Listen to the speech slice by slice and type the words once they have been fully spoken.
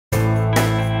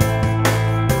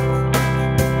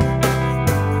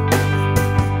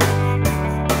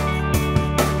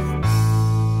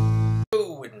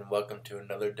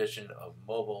another edition of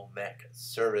Mobile Mac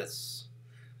Service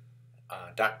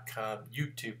 .com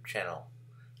YouTube channel.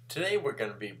 Today we're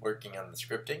going to be working on the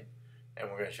scripting, and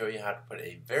we're going to show you how to put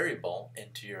a variable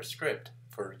into your script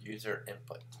for user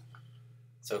input.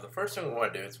 So the first thing we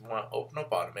want to do is we want to open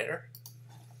up Automator.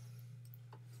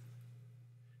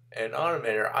 And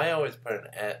Automator, I always put an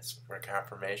S for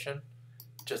confirmation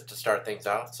just to start things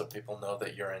out so people know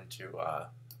that you're in a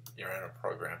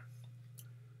program.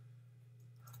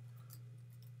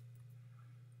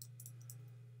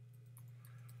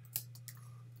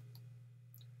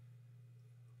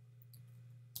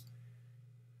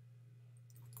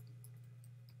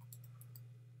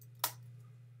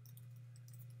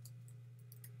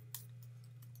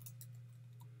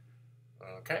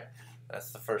 Okay,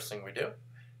 that's the first thing we do.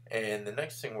 And the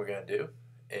next thing we're going to do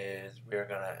is we're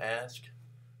going to ask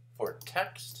for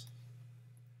text.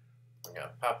 We're going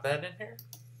to pop that in here.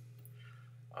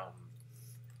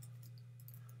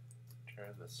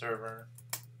 Turn the server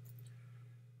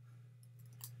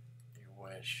you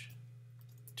wish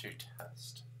to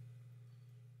test.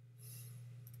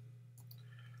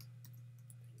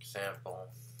 Example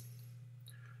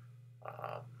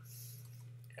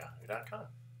yahoo.com.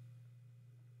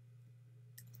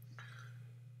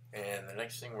 And the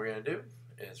next thing we're going to do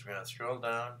is we're going to scroll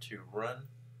down to run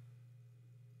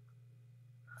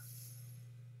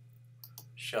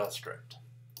shell script.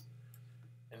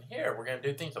 And here we're going to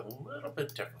do things a little bit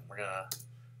different. We're going to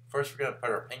first put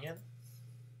our ping in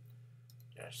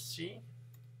 -c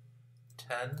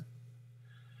 10,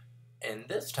 and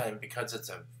this time because it's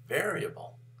a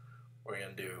variable, we're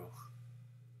going to do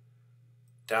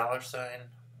 $1.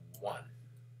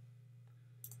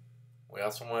 We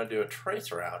also want to do a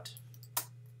trace route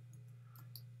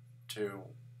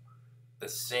to the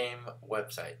same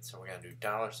website. So we're going to do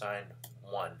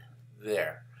 $1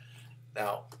 there.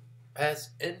 Now, past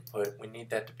input, we need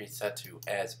that to be set to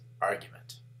as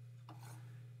argument.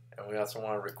 And we also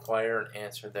want to require an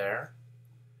answer there.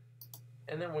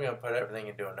 And then we're going to put everything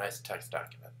into a nice text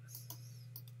document.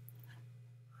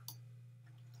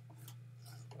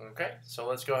 Okay, so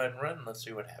let's go ahead and run and let's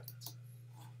see what happens.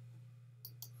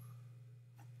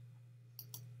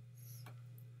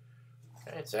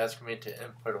 Okay, it's asking me to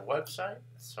input a website,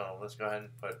 so let's go ahead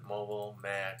and put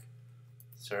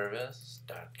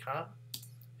mobilemacservice.com,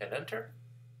 hit enter,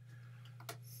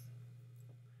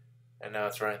 and now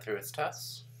it's running through its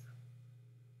tests.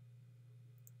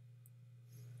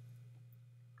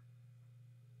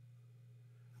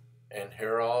 And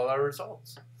here are all our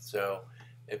results. So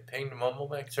it pinged Mobile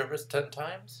Mac Service 10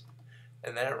 times,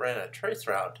 and then it ran a trace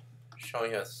route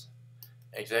showing us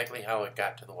exactly how it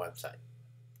got to the website.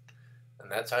 And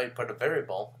that's how you put a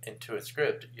variable into a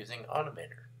script using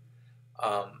Automator.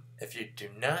 If you do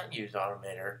not use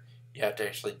Automator, you have to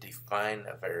actually define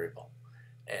a variable.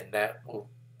 And that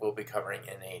we'll be covering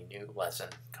in a new lesson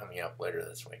coming up later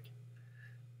this week.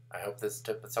 I hope this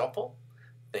tip is helpful.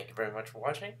 Thank you very much for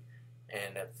watching.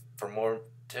 And for more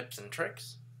tips and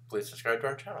tricks, please subscribe to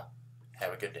our channel.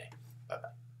 Have a good day.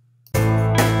 Bye-bye.